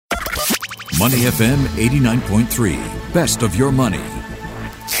Money FM 89.3. Best of your money.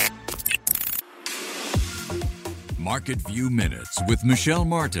 Market View Minutes with Michelle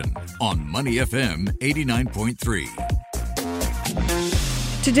Martin on Money FM 89.3.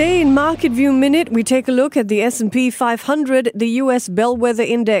 Today in Market View Minute, we take a look at the S&P 500. The U.S. Bellwether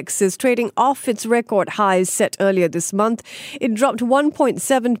Index is trading off its record highs set earlier this month. It dropped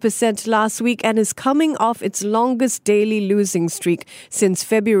 1.7% last week and is coming off its longest daily losing streak since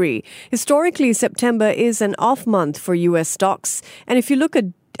February. Historically, September is an off month for U.S. stocks. And if you look at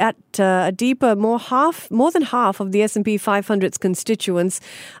a deeper, more than half of the S&P 500's constituents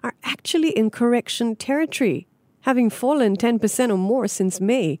are actually in correction territory, having fallen 10% or more since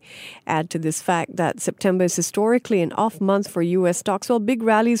May. Add to this fact that September is historically an off month for U.S. stocks, while big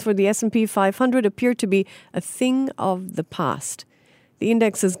rallies for the S&P 500 appear to be a thing of the past. The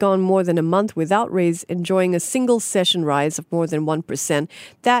index has gone more than a month without raise, enjoying a single session rise of more than 1%.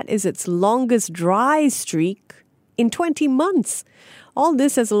 That is its longest dry streak in 20 months. All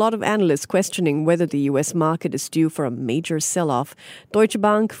this has a lot of analysts questioning whether the U.S. market is due for a major sell-off. Deutsche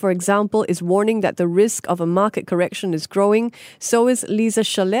Bank, for example, is warning that the risk of a market correction is growing. So is Lisa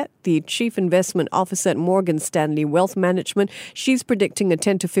Chalet, the Chief Investment Officer at Morgan Stanley Wealth Management. She's predicting a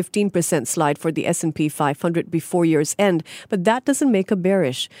 10 to 15% slide for the S&P 500 before year's end. But that doesn't make her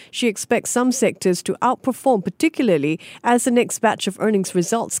bearish. She expects some sectors to outperform, particularly as the next batch of earnings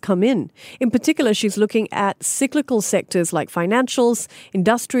results come in. In particular, she's looking at cyclical sectors like financials,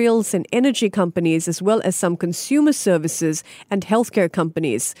 industrials and energy companies, as well as some consumer services and healthcare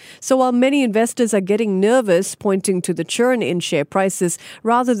companies. So while many investors are getting nervous, pointing to the churn in share prices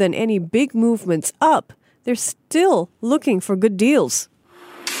rather than any big movements up, they're still looking for good deals.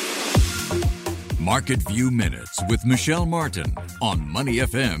 Market View Minutes with Michelle Martin on Money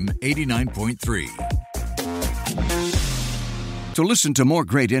FM 89.3. To listen to more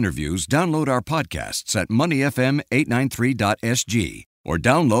great interviews, download our podcasts at moneyfm893.sg or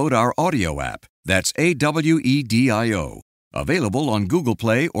download our audio app. That's AWEDIO. Available on Google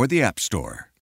Play or the App Store.